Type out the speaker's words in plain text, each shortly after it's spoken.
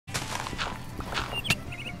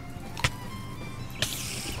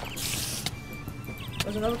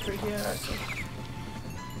There's another tree here, actually.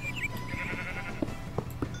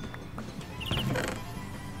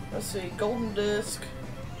 Let's see, golden disc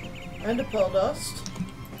and a pearl dust.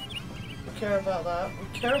 We care about that.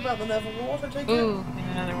 We care about the nether wart, I take it? Ooh,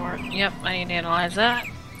 another wart. Yep, I need to analyze that.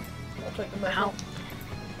 I'll take the metal.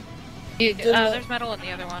 There's metal in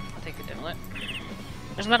the other one. I'll take the dimlet.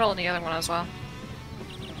 There's metal in the other one as well.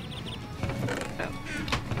 Oh.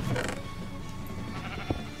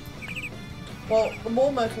 Well, the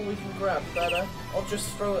more metal we can grab, the better. I'll just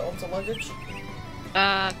throw it onto luggage.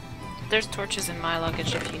 There's torches in my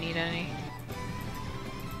luggage if you need any.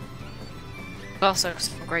 Also,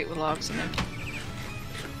 some great with logs in them.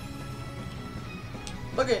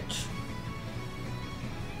 Luggage!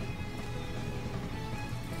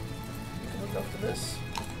 Look after this.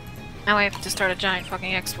 Now I have to start a giant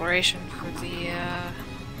fucking exploration for the,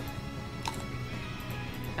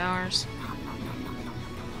 towers.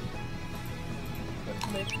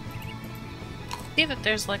 See that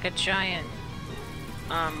there's like a giant,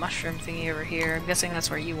 mushroom thingy over here. I'm guessing that's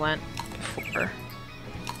where you went before.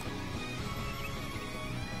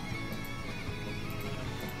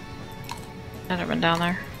 I've never been down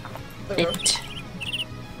there.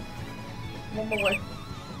 One more way.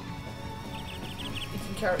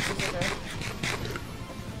 Eating carrots is okay.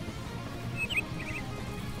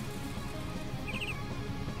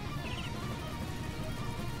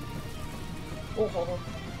 Oh, hold on.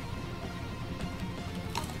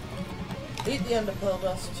 Eat the ender pearl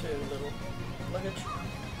dust too, little luggage.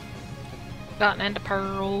 Got an ender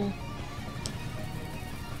pearl.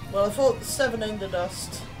 Well, I thought the 7 ender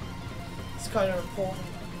dust is kind of important.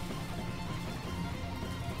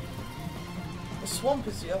 The swamp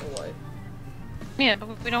is the other way. Yeah,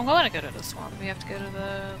 but we don't want to go to the swamp. We have to go to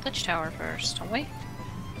the Lich Tower first, don't we?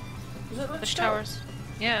 Is it Lich Towers?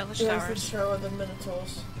 Yeah, Lich Towers. Towers. Lich Tower, then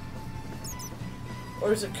Minotaurs.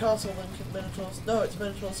 Or is it Castle then Minotaurs? No, it's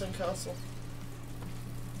Minotaurs and Castle.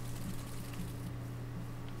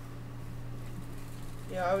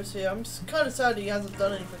 Yeah, I was here. I'm kind of sad he hasn't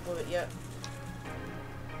done anything with it yet.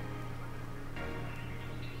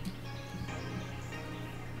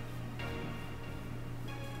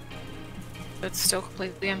 It's still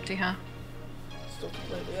completely empty, huh? Still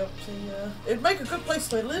completely empty, yeah. It'd make a good place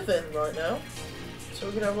to live in right now. So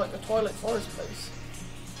we could have like a Twilight Forest place.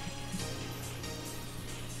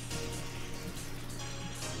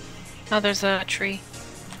 Oh, there's a tree.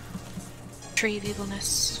 Tree of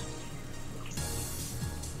evilness.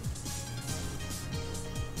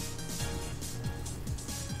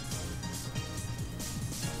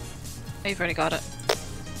 Oh, you've already got it.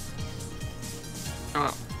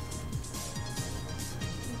 Oh.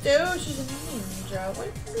 Dude, she's a ninja.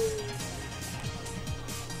 Wait.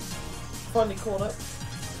 Finally caught up.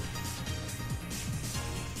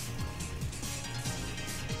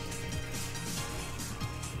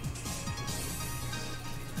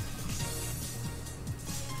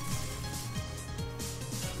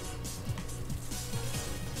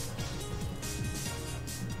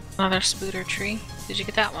 Another spooder tree. Did you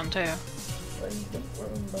get that one too? I don't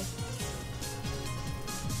remember.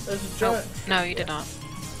 There's a giant tree. No, you did not.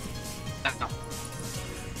 Oh, no.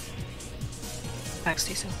 Thanks,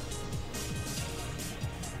 Diesel.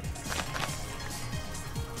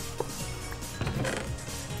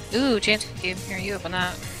 Ooh, chance cube. Here, you open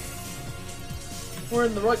that. We're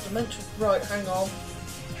in the right dimension. Right, hang on.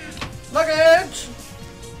 Luggage!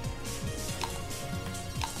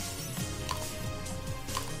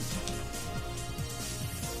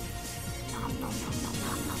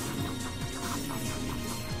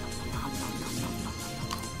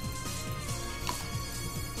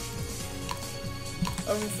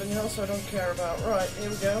 Everything else I don't care about. Right, here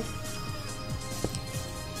we go.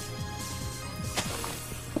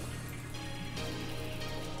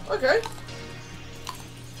 Okay.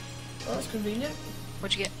 Well, that's convenient.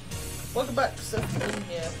 What'd you get? Welcome back to 17,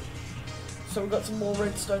 yeah. So we've got some more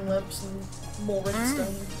redstone lamps and more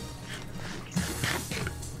redstone.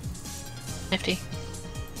 Nifty.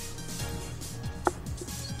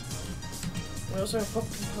 We also have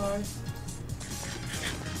pumpkin pie.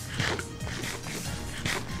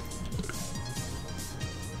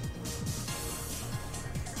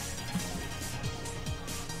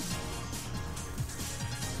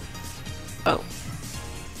 Oh.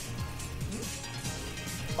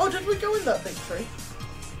 Oh, did we go in that big tree?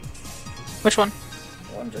 Which one?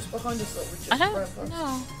 The one just behind us that we just I ran don't past.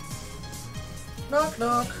 know. Knock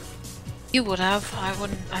knock. You would have. I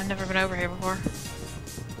wouldn't. I've never been over here before.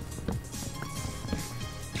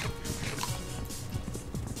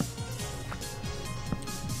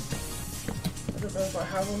 I don't know if I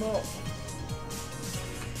have or not.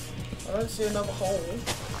 I don't see another hole,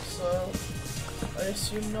 so I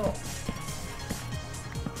assume not.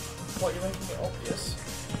 What, you're making it obvious?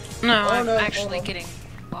 No, oh, I'm no, actually getting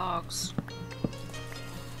logs.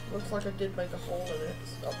 Looks like I did make a hole in it.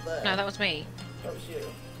 It's up there. No, that was me. That was you.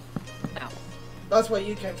 No. That's where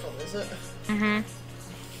you came from, is it? Mm-hmm.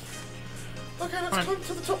 Okay, let's climb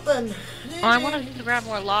to the top then. Well, I wanted to grab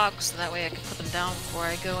more logs so that way I can put them down before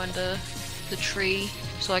I go into the tree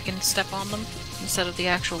so I can step on them instead of the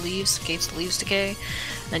actual leaves in case the leaves decay.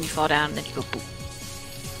 Then you fall down and then you go boop.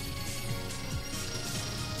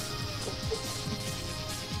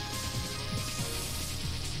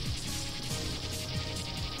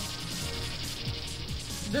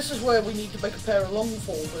 This is where we need to make a pair of long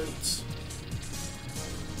fall boots.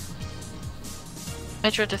 I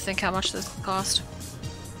tried to think how much this would cost.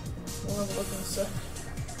 We'll have a look in a sec.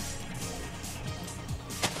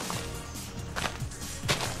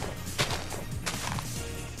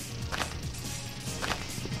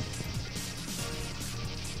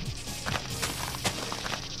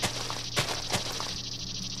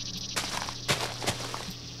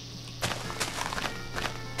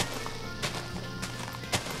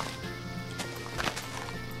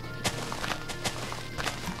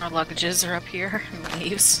 Our luggages are up here and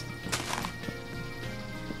leaves.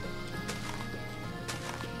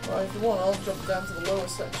 Right, if you want, I'll jump down to the lower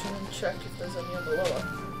section and check if there's any on the lower.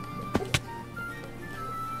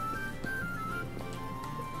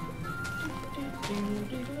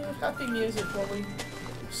 Happy music while we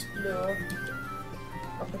explore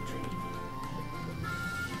up a tree.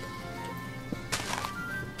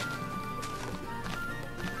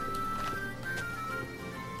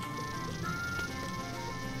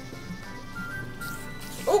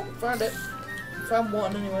 Oh, found it. Found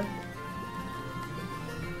one anyway.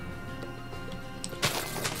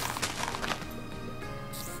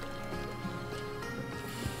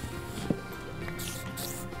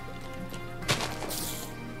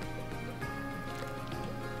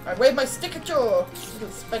 I wave my stick at you,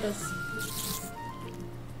 little spiders.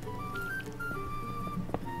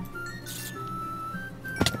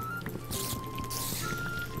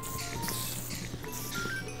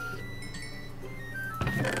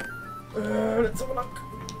 Let's have a look.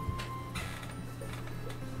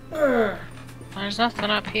 There's nothing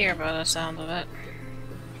up here by the sound of it.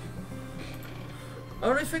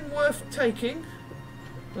 Only thing worth taking,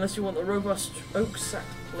 unless you want the robust oak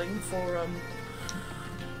sapling for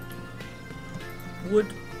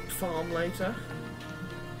wood farm later.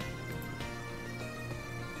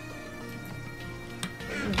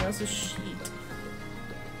 There's a sheet.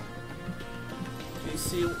 Do you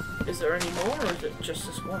see, is there any more or is it just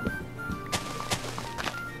this one?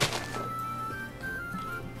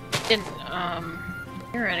 Didn't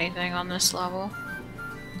hear anything on this level.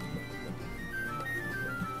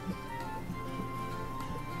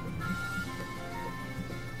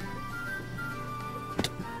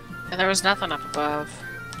 And there was nothing up above.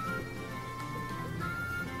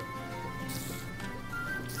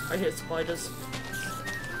 I hear spiders.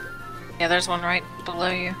 Yeah, there's one right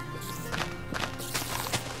below you.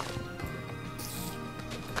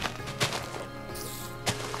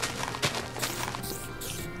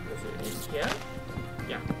 Is it in here?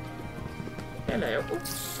 Yeah. Hello. Oh,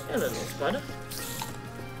 hello, little spider.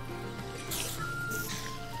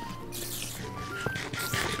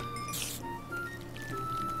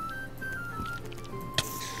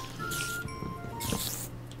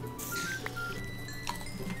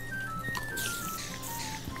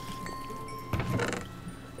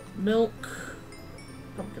 Milk,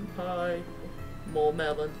 pumpkin pie, more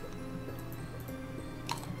melon.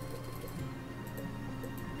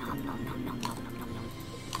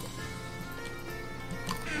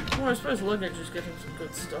 Well, I suppose luggage is getting some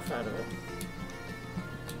good stuff out of it.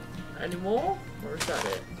 Any more? Or is that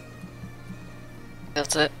it?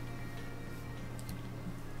 That's it.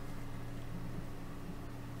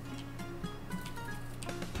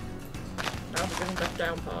 Now we're getting back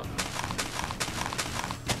down part.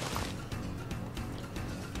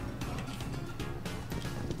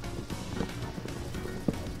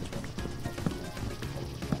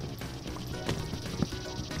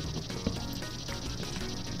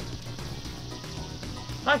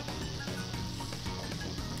 Hi!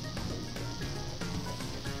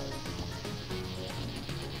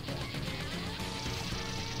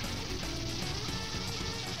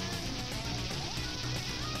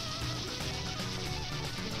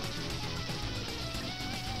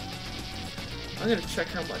 I'm gonna check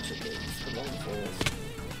how much it needs for long falls.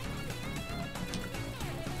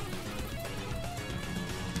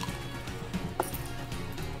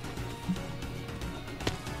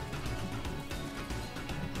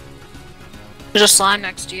 There's a slime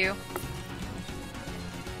next to you.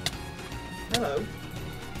 Hello.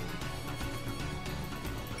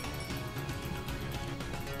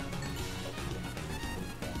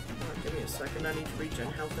 Alright, give me a second. I need to regen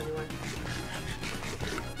health anyway.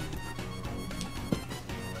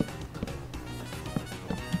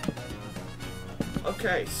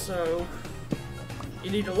 Okay, so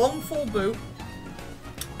you need a long fall boot,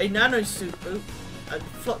 a nano suit boot, and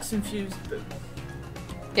flux infused boot.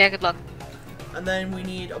 Yeah, good luck. And then we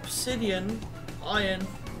need obsidian, iron,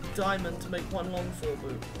 diamond to make one long fall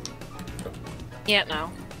boot. Yeah,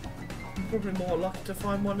 no. Probably more lucky to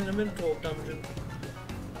find one in a Minotaur dungeon.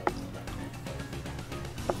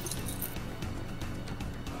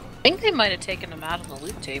 I think they might have taken them out of the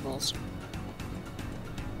loot tables.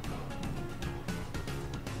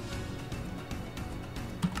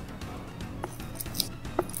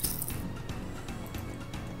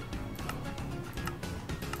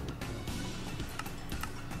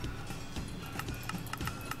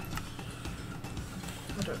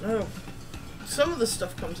 I don't know. Some of the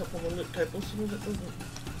stuff comes up on the loot table, some of it doesn't.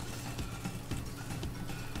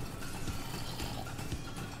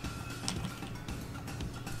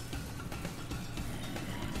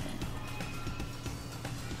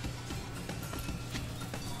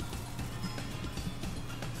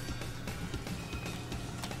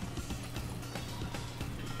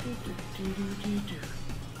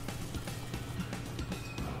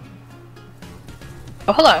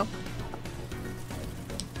 Oh, hello.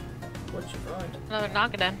 What'd you find? Another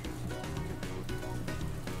Nagaden.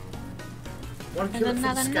 Want to kill it for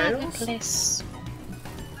the scales? Necklace.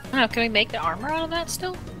 I don't know, can we make the armor out of that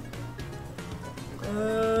still?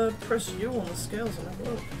 Press U on the scales and have a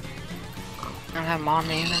look. I don't have them on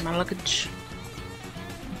me, they're in my luggage.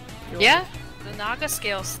 Yeah, the Naga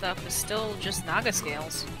scale stuff is still just Naga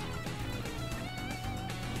scales.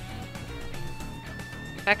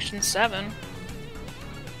 Protection 7.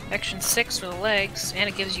 Protection 6 for the legs, and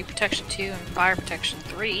it gives you protection 2 and fire protection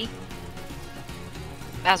 3.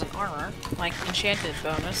 As an armor, like enchanted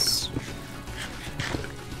bonus.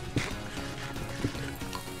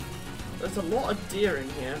 There's a lot of deer in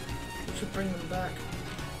here. We should bring them back.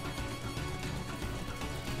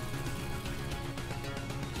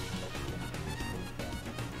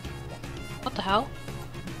 What the hell?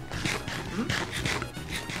 Hmm?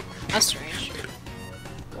 That's strange.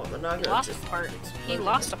 Well, the Naga He lost a just part. He exploded.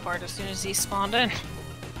 lost a part as soon as he spawned in.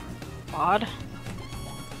 Odd.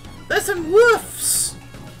 There's some wolves!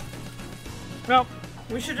 Nope.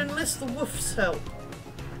 We should enlist the wolf's help.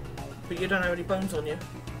 But you don't have any bones on you.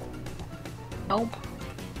 Nope.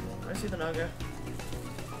 I see the Naga.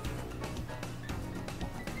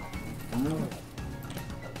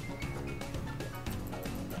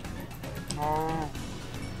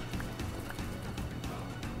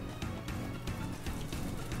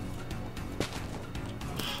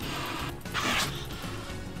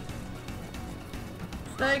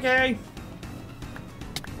 Snakey!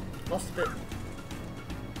 Lost a bit.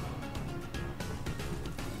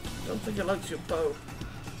 Don't think it likes your bow.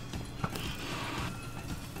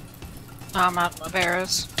 I'm out of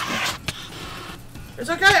arrows. It's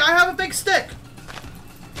okay, I have a big stick!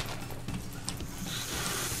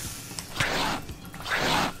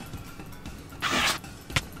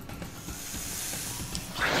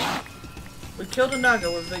 We killed a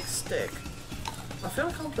Naga with a big stick. I feel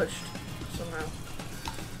accomplished, somehow.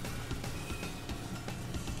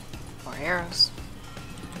 More arrows.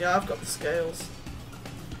 Yeah, I've got the scales.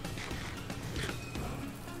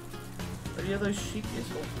 Are any of those sheep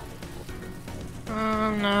useful?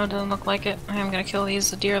 No, doesn't look like it. I am gonna kill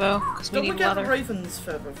these deer though, because we Don't we need get the leather. raven's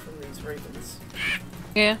feather from these ravens?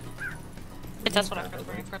 Yeah. That's what I'm gonna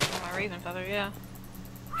bring for my raven feather, yeah.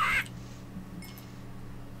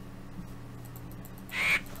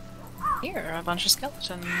 Here are a bunch of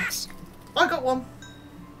skeletons. I got one!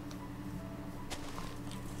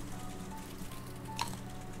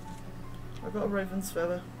 I got a raven's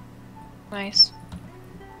feather, Nice.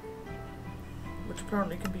 which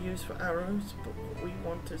apparently can be used for arrows, but what we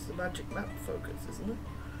want is the magic map focus, isn't it?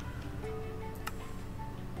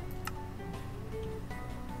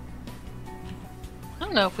 I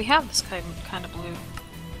don't know if we have this kind of blue.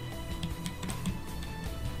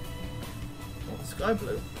 Well, sky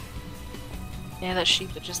blue. Yeah, that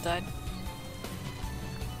sheep that just died.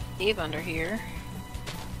 Cave under here.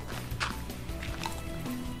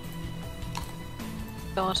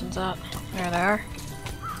 Skeletons up. There they are.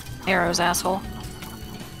 Arrows, asshole.